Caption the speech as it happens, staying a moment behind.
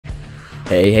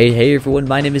Hey everyone,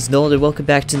 my name is Nolan and welcome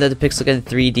back to another Pixel Gun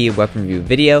 3D weapon review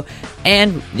video.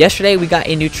 And yesterday we got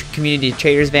a new community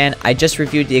traders van. I just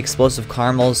reviewed the explosive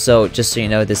caramel, so just so you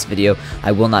know, this video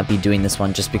I will not be doing this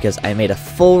one just because I made a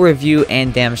full review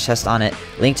and damage test on it.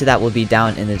 Link to that will be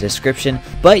down in the description.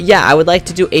 But yeah, I would like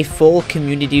to do a full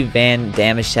community van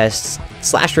damage test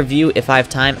 / review if I have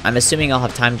time. I'm assuming I'll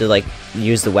have time to like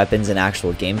use the weapons in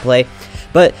actual gameplay.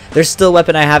 But there's still a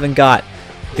weapon I haven't got.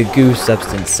 The Goo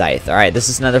Substance Scythe. Alright, this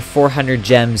is another 400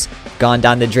 gems gone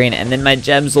down the drain, and then my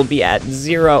gems will be at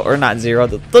 0, or not 0,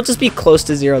 they'll just be close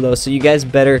to 0 though, so you guys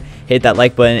better hit that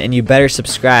like button, and you better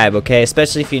subscribe, okay,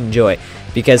 especially if you enjoy,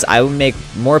 because I will make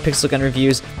more Pixel Gun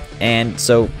reviews, and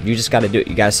so you just gotta do it,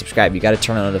 you gotta subscribe, you gotta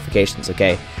turn on notifications,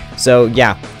 okay, so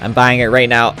yeah, I'm buying it right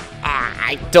now.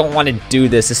 I don't want to do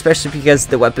this, especially because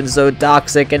the weapon's so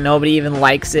toxic and nobody even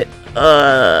likes it.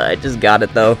 I just got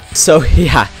it though. So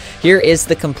yeah, here is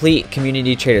the complete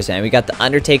community traders van. We got the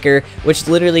Undertaker, which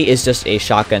literally is just a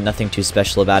shotgun, nothing too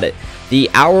special about it. The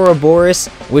Ouroboros,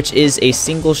 which is a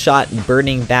single shot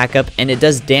burning backup, and it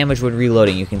does damage when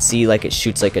reloading. You can see like it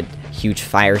shoots like a huge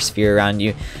fire sphere around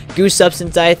you. Goo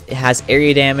Substance Scythe, it has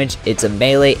area damage, it's a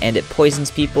melee, and it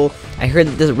poisons people. I heard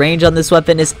that the range on this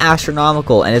weapon is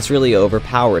astronomical, and it's really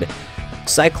overpowered.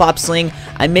 Cyclops Sling,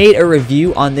 I made a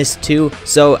review on this too,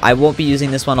 so I won't be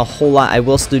using this one a whole lot. I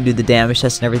will still do the damage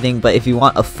test and everything, but if you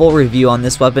want a full review on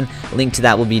this weapon, link to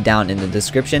that will be down in the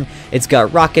description. It's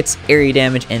got rockets, area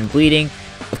damage, and bleeding.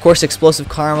 Of course, Explosive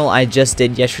Caramel I just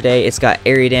did yesterday. It's got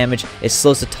area damage, it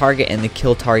slows the target, and the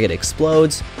kill target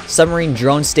explodes. Submarine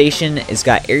Drone Station, it's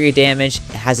got area damage,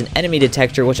 it has an enemy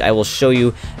detector, which I will show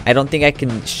you. I don't think I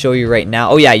can show you right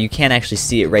now. Oh yeah, you can actually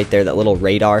see it right there, that little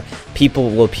radar. People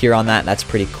will appear on that, that's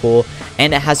pretty cool.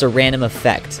 And it has a random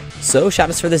effect. So,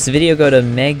 shoutouts for this video go to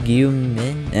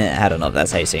Megumin, I don't know if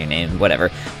that's how you say your name, whatever.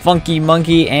 Funky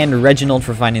Monkey and Reginald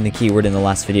for finding the keyword in the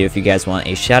last video. If you guys want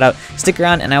a shoutout, stick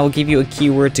around and I will give you a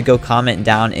keyword to go comment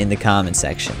down in the comment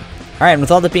section. Alright, and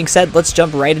with all that being said, let's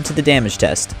jump right into the damage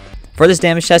test. For this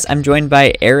damage test, I'm joined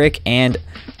by Eric, and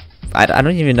I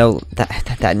don't even know,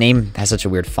 that name has such a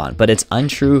weird font, but it's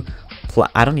Untrue.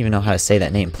 I don't even know how to say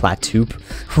that name, Platoop,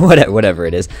 whatever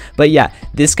it is. But yeah,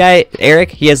 this guy,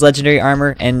 Eric, he has legendary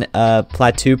armor, and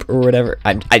Platoop, or whatever,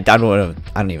 I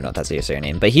don't even know if that's how you say your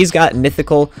name, but he's got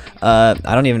mythical, I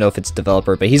don't even know if it's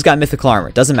developer, but he's got mythical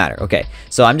armor, doesn't matter, okay.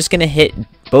 So I'm just gonna hit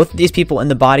both of these people in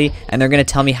the body, and they're gonna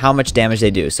tell me how much damage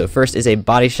they do. So first is a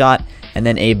body shot, and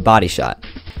then a body shot.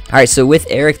 Alright, so with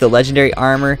Eric, the legendary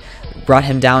armor brought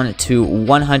him down to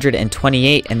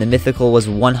 128, and the mythical was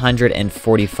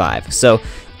 145. So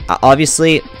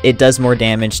obviously it does more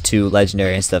damage to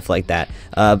legendary and stuff like that,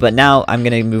 but now I'm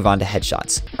gonna move on to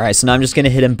headshots. Alright, so now I'm just gonna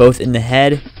hit him both in the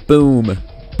head. Boom,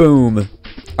 boom.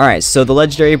 Alright, so the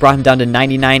legendary brought him down to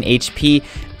 99 HP,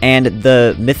 and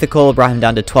the mythical brought him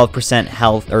down to 12%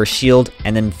 health, or shield,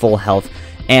 and then full health.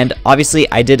 And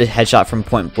obviously I did a headshot from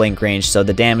point blank range, so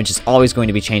the damage is always going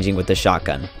to be changing with the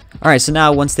shotgun. Alright, so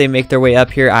now once they make their way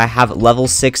up here, I have level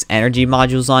 6 energy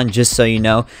modules on, just so you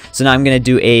know. So now I'm going to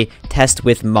do a test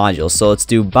with modules. So let's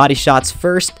do body shots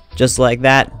first, just like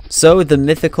that. So the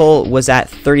mythical was at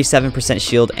 37%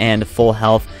 shield and full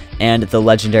health, and the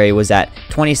legendary was at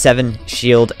 27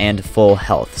 shield and full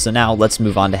health. So now let's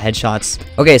move on to headshots.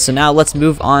 Okay, so now let's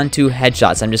move on to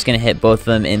headshots. I'm just gonna hit both of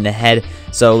them in the head.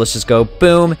 So let's just go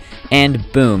boom and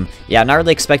boom. Yeah, I'm not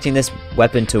really expecting this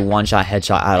weapon to one-shot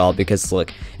headshot at all, because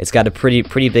look, it's got a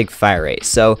pretty big fire rate.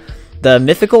 So the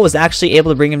mythical was actually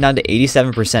able to bring him down to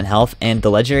 87% health, and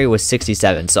the legendary was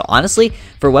 67. So honestly,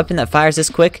 for a weapon that fires this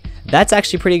quick, that's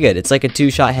actually pretty good. It's like a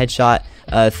 2-shot headshot,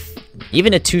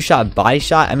 even a 2-shot body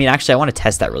shot. I mean, actually, I want to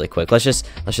test that really quick. Let's just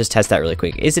test that really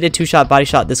quick. Is it a 2-shot body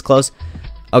shot this close?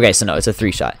 Okay, so no, it's a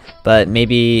 3-shot, but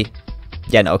maybe.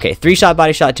 Yeah, no, okay, 3-shot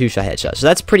body shot, 2-shot headshot. So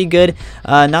that's pretty good.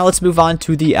 Now let's move on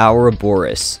to the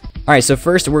Ouroboros. Alright, so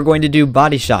first we're going to do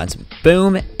body shots.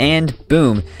 Boom and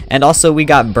boom. And also we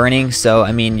got burning, so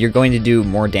I mean, you're going to do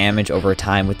more damage over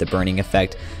time with the burning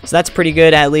effect. So that's pretty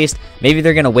good, at least. Maybe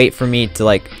they're going to wait for me to,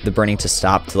 like, the burning to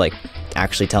stop to, like,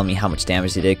 actually tell me how much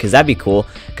damage they did, because that'd be cool,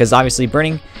 because obviously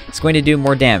burning is going to do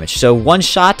more damage. So one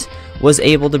shot was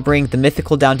able to bring the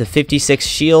mythical down to 56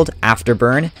 shield after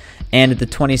burn, and the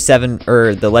 27,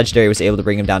 or the legendary was able to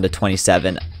bring him down to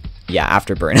 27, yeah,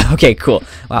 after burn. Okay, cool.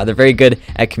 Wow, they're very good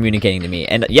at communicating to me.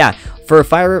 And yeah, for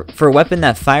a weapon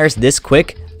that fires this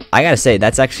quick, I gotta say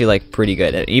that's actually like pretty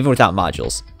good, even without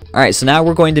modules. Alright, so now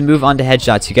we're going to move on to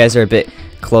headshots. You guys are a bit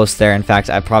close there. In fact,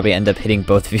 I probably end up hitting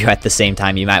both of you at the same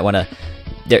time. You might want to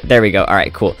There we go. All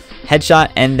right, cool.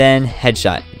 Headshot and then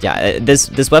headshot. Yeah,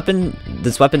 this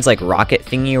weapon's like rocket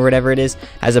thingy or whatever it is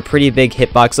has a pretty big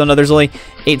hitbox. Oh no, there's only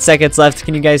 8 seconds left.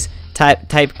 Can you guys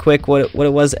type quick what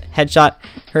it was? Headshot.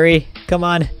 Hurry, come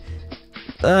on.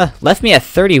 Left me at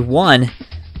 31.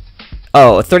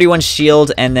 Oh, 31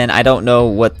 shield, and then I don't know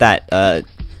what that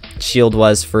shield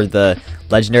was for the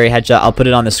legendary headshot. I'll put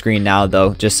it on the screen now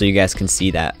though, just so you guys can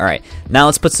see that. Alright, now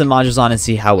let's put some modules on and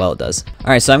see how well it does.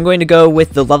 Alright, so I'm going to go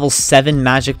with the level 7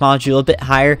 magic module, a bit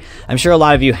higher. I'm sure a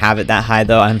lot of you have it that high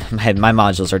though. My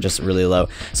modules are just really low.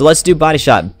 So let's do body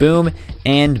shot. Boom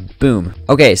and boom.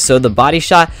 Okay, so the body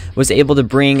shot was able to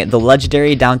bring the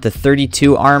legendary down to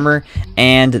 32 armor,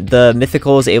 and the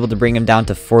mythical was able to bring him down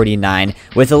to 49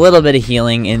 with a little bit of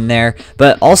healing in there.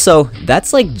 But also,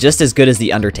 that's like just as good as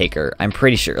the Undertaker, I'm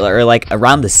pretty sure, or like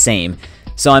around the same.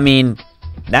 So I mean,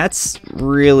 that's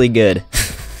really good.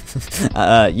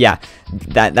 Yeah,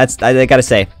 that's I gotta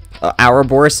say,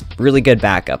 Ouroboros, really good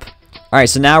backup. All right,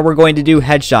 so now we're going to do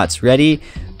headshots. Ready?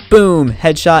 Boom,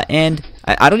 headshot, and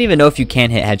I don't even know if you can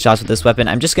hit headshots with this weapon.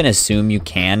 I'm just gonna assume you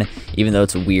can, even though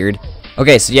it's weird.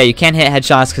 Okay, so yeah, you can hit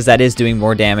headshots because that is doing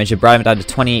more damage. It brought him down to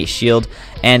 28 shield,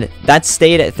 and that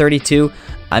stayed at 32.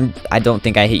 I don't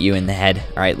think I hit you in the head.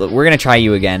 All right, look, we're gonna try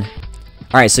you again.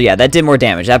 All right, so yeah, that did more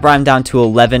damage. That brought him down to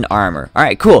 11 armor. All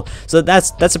right, cool. So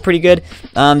that's a pretty good.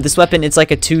 This weapon, it's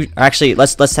like a 2. Actually,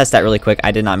 let's test that really quick.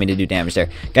 I did not mean to do damage there.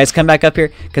 Guys, come back up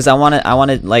here because I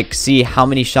wanna like see how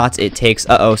many shots it takes.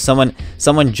 Uh-oh,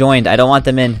 someone joined. I don't want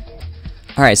them in.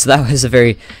 All right, so that was a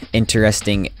very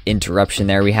interesting interruption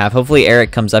there we have. Hopefully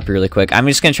Eric comes up really quick. I'm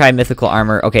just gonna try mythical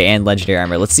armor, okay, and legendary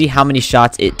armor. Let's see how many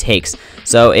shots it takes.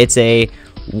 So it's a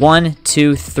 1,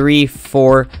 2, 3,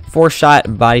 4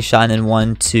 shot body shot, and then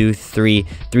 1, 2, 3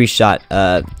 shot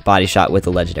body shot with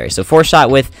the legendary. So 4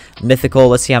 shot with mythical.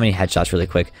 Let's see how many headshots really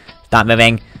quick. Stop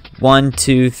moving. 1,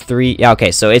 2, 3. Yeah,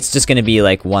 okay, so it's just gonna be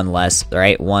like 1 less,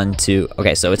 right? 1, 2.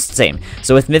 Okay, so it's the same.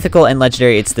 So with mythical and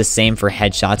legendary, it's the same for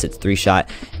headshots. It's 3 shot,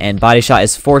 and body shot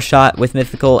is 4 shot with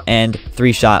mythical and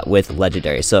 3 shot with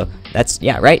legendary. So that's,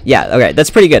 yeah, right? Yeah, okay, that's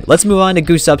pretty good. Let's move on to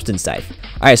Goo Substance Scythe.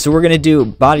 All right, so we're gonna do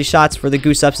body shots for the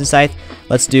Goo Substance Scythe.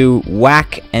 Let's do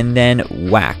whack and then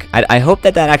whack. I hope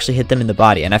that actually hit them in the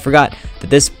body, and I forgot that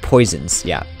this poisons.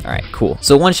 Yeah, all right, cool.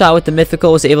 So 1 shot with the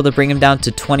mythical was able to bring him down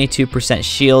to 22%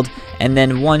 shield, and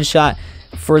then 1 shot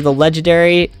for the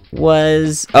legendary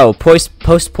was, oh, post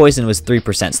poison was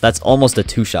 3%, so that's almost a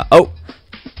 2 shot. Oh,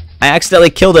 I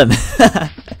accidentally killed him.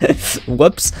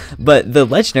 Whoops. But the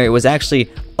legendary was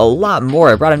actually a lot more.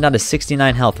 I brought him down to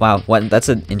 69 health. Wow, that's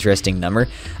an interesting number.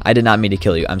 I did not mean to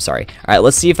kill you. I'm sorry. All right,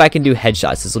 let's see if I can do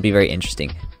headshots. This will be very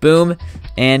interesting. Boom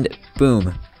and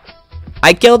boom.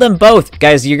 I killed them both.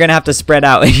 Guys, you're gonna have to spread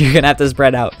out. You're gonna have to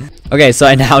spread out. Okay, so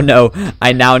I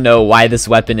now know why this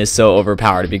weapon is so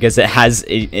overpowered, because it has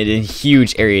a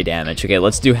huge area damage. Okay,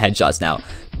 let's do headshots now.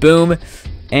 Boom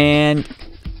and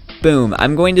boom.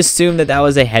 I'm going to assume that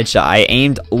was a headshot. I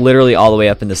aimed literally all the way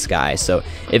up in the sky. So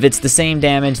if it's the same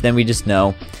damage, then we just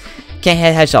know. Can't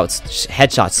hit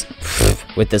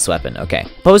headshots with this weapon. Okay.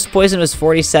 Post poison was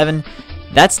 47.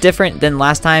 That's different than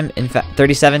last time. In fact,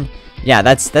 37. Yeah,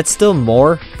 that's still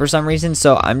more for some reason.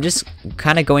 So I'm just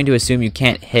kind of going to assume you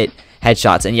can't hit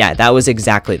headshots. And yeah, that was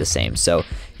exactly the same. So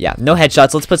yeah, no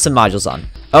headshots. Let's put some modules on.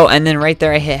 Oh, and then right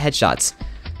there I hit headshots.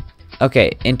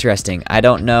 Okay, interesting. I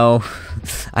don't know.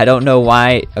 I don't know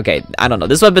why. Okay, I don't know.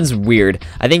 This weapon's weird.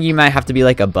 I think you might have to be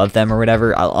like above them or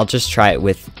whatever. I'll just try it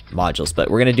with modules. But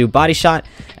we're gonna do body shot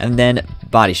and then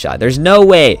body shot. There's no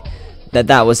way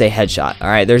that was a headshot. All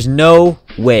right, there's no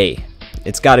way.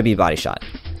 It's got to be body shot.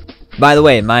 By the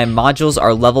way, my modules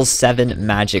are level 7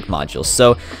 magic modules.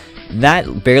 So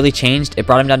that barely changed. It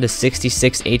brought him down to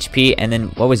 66 HP. And then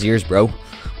what was yours, bro?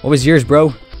 What was yours,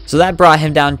 bro? So that brought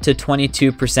him down to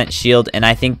 22% shield, and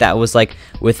I think that was like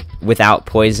without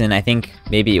poison. I think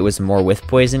maybe it was more with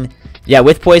poison. Yeah,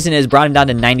 with poison it brought him down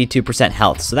to 92%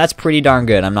 health, so that's pretty darn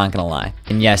good, I'm not gonna lie.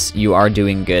 And yes, you are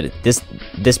doing good.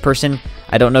 This person,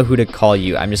 I don't know who to call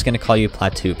you. I'm just gonna call you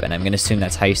Platoop, and I'm gonna assume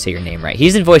that's how you say your name right.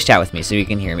 He's in voice chat with me, so you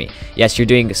can hear me. Yes, you're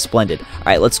doing splendid. All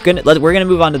right, we're gonna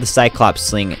move on to the Cyclops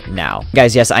sling now,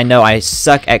 guys. Yes, I know I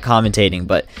suck at commentating,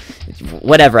 but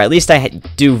whatever. At least I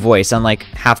do voice, unlike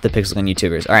half the Pixel Gun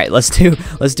YouTubers. All right,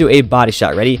 let's do a body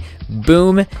shot. Ready?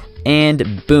 Boom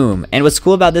and boom. And what's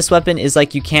cool about this weapon is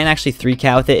like you can actually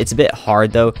 3-cat with it. It's a bit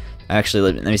hard though.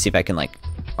 Actually, let me see if I can like.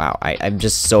 Wow, I'm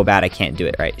just so bad I can't do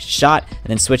it. Right, shot and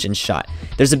then switch and shot.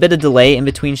 There's a bit of delay in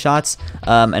between shots,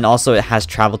 and also it has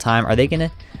travel time. Are they gonna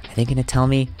tell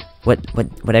me what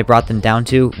I brought them down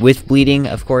to with bleeding?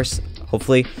 Of course,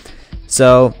 hopefully.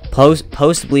 So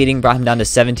post bleeding brought him down to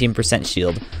 17%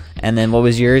 shield, And then what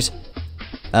was yours?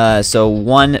 So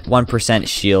 1%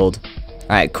 shield.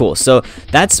 Alright, cool. So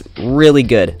that's really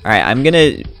good. Alright, I'm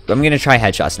gonna try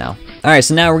headshots now. Alright,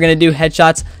 so now we're gonna do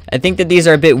headshots. I think that these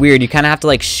are a bit weird. You kind of have to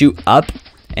like shoot up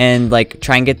and like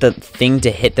try and get the thing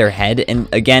to hit their head.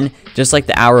 And again, just like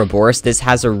the Ouroboros, this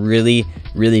has a really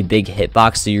big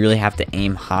hitbox, so you really have to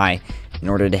aim high in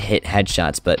order to hit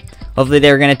headshots. But hopefully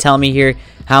they're gonna tell me here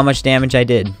how much damage I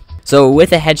did. So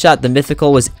with a headshot, the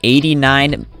mythical was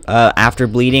 89 after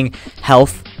bleeding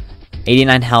health,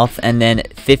 89 health, and then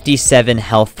 57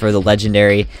 health for the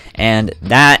legendary. And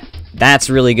that's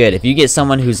really good. If you get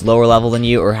someone who's lower level than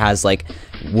you or has like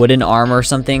wooden armor or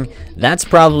something, that's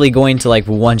probably going to like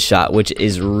one shot, which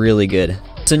is really good.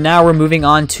 So now we're moving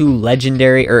on to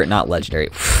legendary, or not legendary,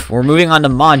 we're moving on to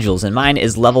modules, and mine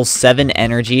is level 7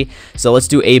 energy. So let's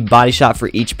do a body shot for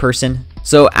each person.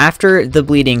 So after the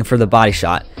bleeding for the body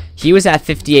shot, he was at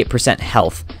 58%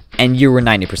 health and you were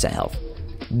 90% health.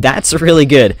 That's really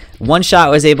good. One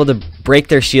shot was able to break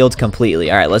their shields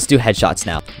completely. All right, let's do headshots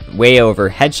now. Way over.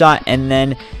 Headshot and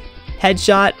then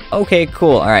headshot. Okay,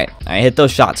 cool. All right, I hit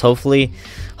those shots. Hopefully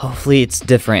it's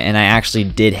different and I actually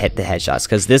did hit the headshots,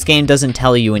 because this game doesn't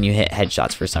tell you when you hit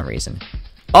headshots for some reason.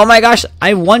 Oh my gosh,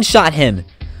 I one-shot him.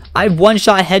 I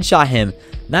one-shot headshot him.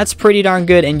 That's pretty darn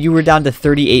good, and you were down to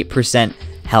 38%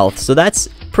 health. So that's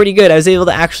pretty good. I was able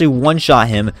to actually one-shot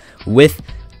him with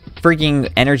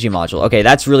freaking energy module. Okay,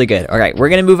 that's really good. All right, we're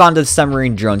gonna move on to the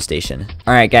submarine drone station.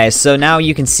 All right, guys, so now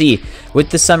you can see with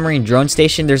the submarine drone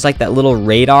station, there's like that little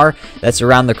radar that's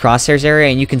around the crosshairs area,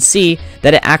 and you can see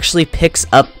that it actually picks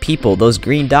up people. Those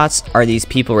green dots are these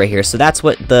people right here. So that's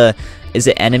what the, is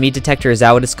it enemy detector? Is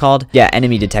that what it's called? Yeah,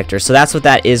 enemy detector. So that's what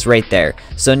that is right there.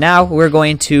 So now we're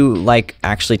going to like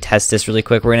actually test this really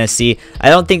quick. We're gonna see. I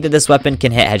don't think that this weapon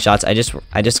can hit headshots.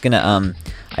 I'm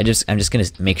just gonna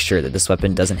make sure that this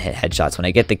weapon doesn't hit headshots when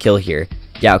I get the kill here.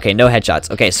 Yeah, okay, no headshots.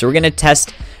 Okay, so we're gonna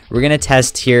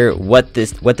test here what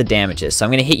the damage is. So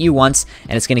I'm gonna hit you once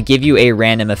and it's gonna give you a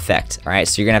random effect. All right,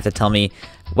 so you're gonna have to tell me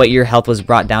what your health was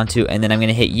brought down to, and then I'm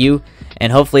gonna hit you,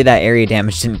 and hopefully that area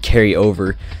damage didn't carry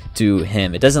over to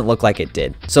him. It doesn't look like it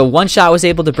did. So one shot was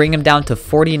able to bring him down to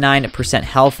 49%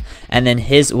 health, and then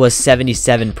his was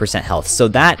 77% health. So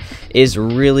that is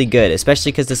really good,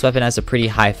 especially because this weapon has a pretty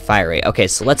high fire rate. Okay,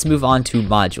 so let's move on to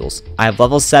modules. I have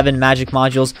level 7 magic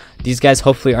modules. These guys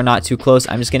hopefully are not too close.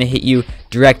 I'm just gonna hit you,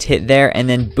 direct hit there, and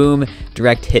then boom,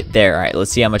 direct hit there. All right,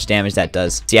 let's see how much damage that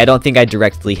does. See, I don't think I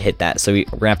directly hit that, so we're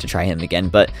gonna have to try him again.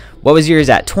 But what was yours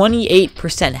at?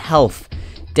 28% health.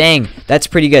 Dang, that's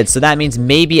pretty good. So that means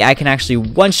maybe I can actually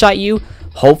one-shot you,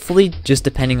 hopefully, just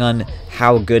depending on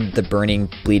how good the burning,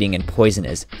 bleeding, and poison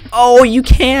is. Oh, you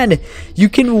can! You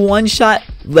can one-shot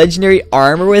legendary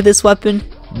armor with this weapon?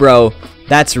 Bro,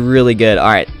 that's really good.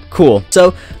 Alright, cool.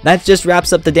 So that just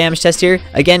wraps up the damage test here.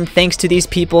 Again, thanks to these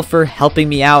people for helping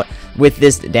me out with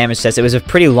this damage test. It was a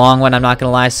pretty long one, I'm not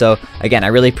gonna lie. So again, I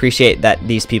really appreciate that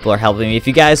these people are helping me. If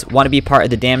you guys want to be part of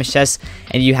the damage test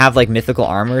and you have like mythical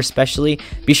armor especially,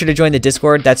 be sure to join the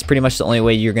Discord. That's pretty much the only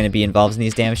way you're going to be involved in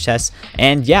these damage tests.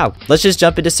 And yeah, let's just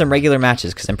jump into some regular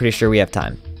matches because I'm pretty sure we have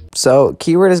time. So,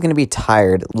 keyword is going to be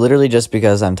tired, literally just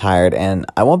because I'm tired, and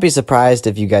I won't be surprised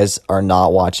if you guys are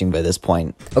not watching by this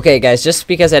point. Okay, guys, just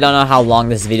because I don't know how long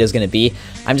this video is going to be,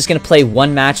 I'm just going to play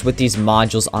one match with these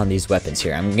modules on these weapons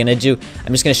here. I'm just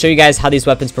going to show you guys how these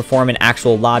weapons perform in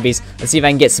actual lobbies. Let's see if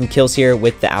I can get some kills here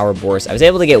with the Ouroboros. I was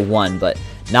able to get one, but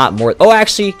not more. Oh,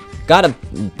 actually, got a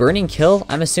burning kill,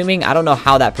 I'm assuming. I don't know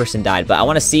how that person died, but I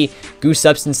want to see Goose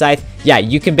Substance Scythe. Yeah,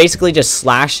 you can basically just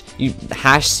slash,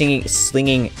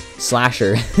 slinging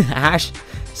slasher. Hash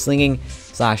slinging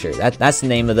slasher. That's the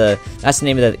name of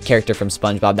the character from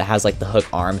SpongeBob that has like the hook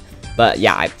arm. But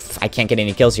yeah, I can't get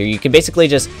any kills here. You can basically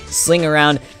just sling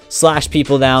around, slash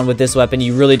people down with this weapon.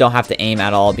 You really don't have to aim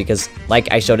at all because,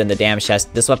 like I showed in the damage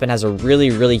test, this weapon has a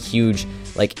really huge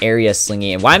like area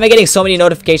slinging. And why am I getting so many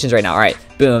notifications right now? All right,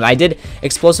 boom. I did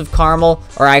explosive caramel,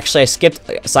 or actually I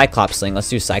skipped Cyclops sling. Let's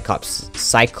do Cyclops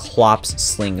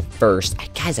sling first.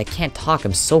 Guys, I can't talk.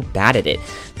 I'm so bad at it.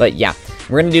 But yeah,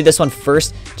 we're gonna do this one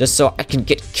first just so I can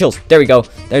get kills. There we go.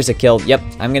 There's a kill. Yep,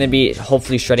 I'm gonna be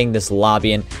hopefully shredding this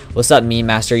lobby. And what's up, Meme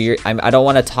Master? I don't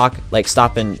want to talk, like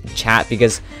stop and chat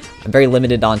because I'm very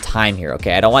limited on time here,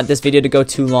 okay? I don't want this video to go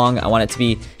too long. I want it to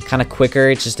be kind of quicker.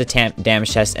 It's just a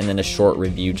damage test and then a short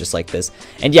review just like this.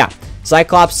 And yeah,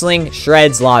 Cyclops Sling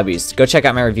shreds lobbies. Go check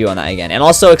out my review on that again. And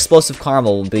also Explosive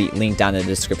Caramel will be linked down in the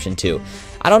description too.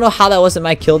 I don't know how that wasn't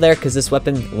my kill there because this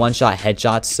weapon one-shot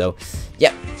headshots, so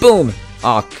yeah, boom.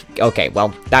 Oh, okay, well,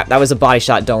 that was a body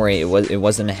shot. Don't worry, it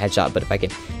wasn't a headshot, but if I can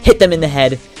hit them in the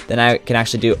head, then I can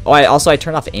actually do... Oh, I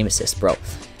turned off aim assist, bro.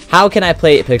 how can I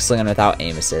play Pixel Gun without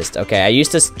aim assist? Okay, I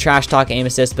used to trash talk aim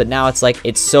assist, but now it's like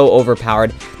it's so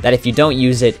overpowered that if you don't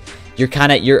use it, you're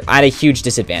at a huge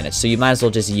disadvantage. So you might as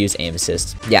well just use aim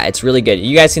assist. Yeah, it's really good.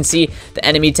 You guys can see the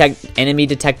enemy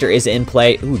detector is in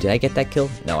play. Ooh, did I get that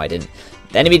kill? No, I didn't.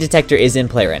 The enemy detector is in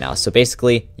play right now. So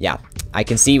basically, yeah, I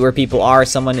can see where people are.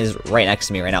 Someone is right next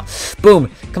to me right now. Boom.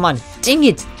 Come on. Dang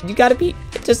it. You gotta be,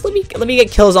 just let me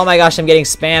get kills. Oh my gosh, I'm getting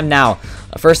spammed now.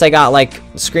 First I got like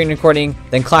screen recording,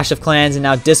 then Clash of Clans, and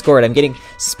now Discord. I'm getting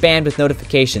spammed with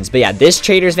notifications. But yeah, this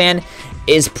Traders van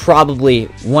is probably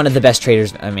one of the best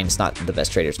traders. I mean, it's not the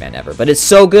best Traders van ever, but it's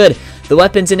so good. The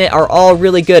weapons in it are all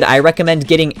really good. I recommend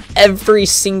getting every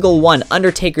single one.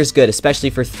 Undertaker's good, especially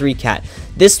for 3-cat.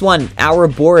 This one,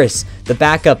 Ouroboros, the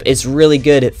backup, is really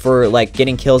good for like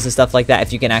getting kills and stuff like that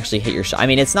if you can actually hit your shot. I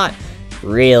mean, it's not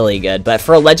really good, but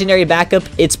for a legendary backup,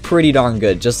 it's pretty darn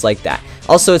good, just like that.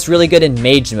 Also, it's really good in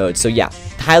mage mode, so yeah,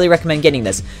 highly recommend getting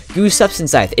this. Goose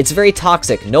Substance Scythe, it's very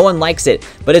toxic, no one likes it,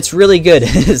 but it's really good.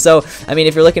 So, I mean,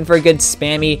 if you're looking for a good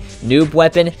spammy noob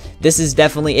weapon, this is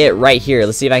definitely it right here.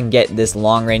 Let's see if I can get this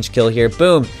long range kill here.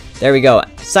 Boom, there we go.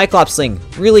 Cyclops Sling,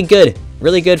 really good.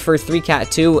 Really good for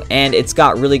 3-cat too, and it's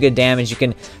got really good damage. You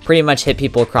can pretty much hit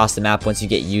people across the map once you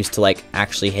get used to like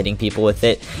actually hitting people with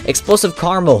it. Explosive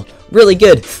Caramel, really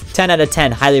good. 10 out of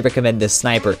 10. Highly recommend this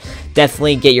sniper.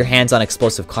 Definitely get your hands on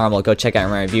Explosive Caramel. Go check out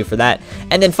my review for that.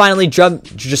 And then finally, Drone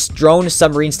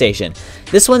Submarine Station.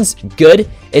 This one's good.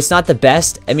 It's not the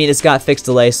best. I mean, it's got fixed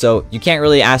delay, so you can't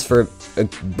really ask for a,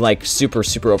 like super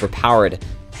overpowered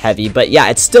heavy, but yeah,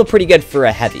 it's still pretty good for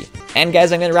a heavy. And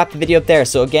guys, I'm gonna wrap the video up there.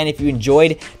 So again, if you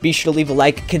enjoyed, be sure to leave a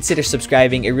like, consider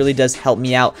subscribing. It really does help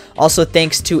me out. Also,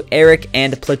 thanks to Eric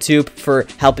and Platoop for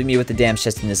helping me with the damage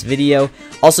chest in this video.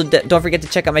 Also, don't forget to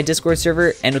check out my Discord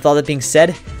server. And with all that being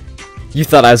said, you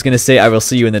thought I was gonna say I will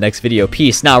see you in the next video.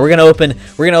 Peace. Now we're gonna open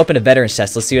a veteran's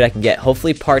chest. Let's see what I can get.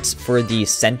 Hopefully parts for the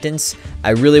Sentence.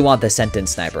 I really want the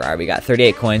Sentence sniper. All right, we got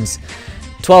 38 coins.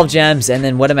 12 gems, and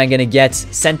then what am I gonna get?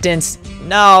 Sentence?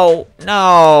 No,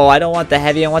 I don't want the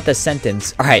heavy, I want the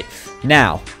Sentence. Alright,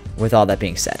 now, with all that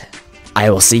being said, I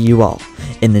will see you all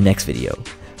in the next video.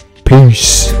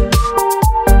 Peace.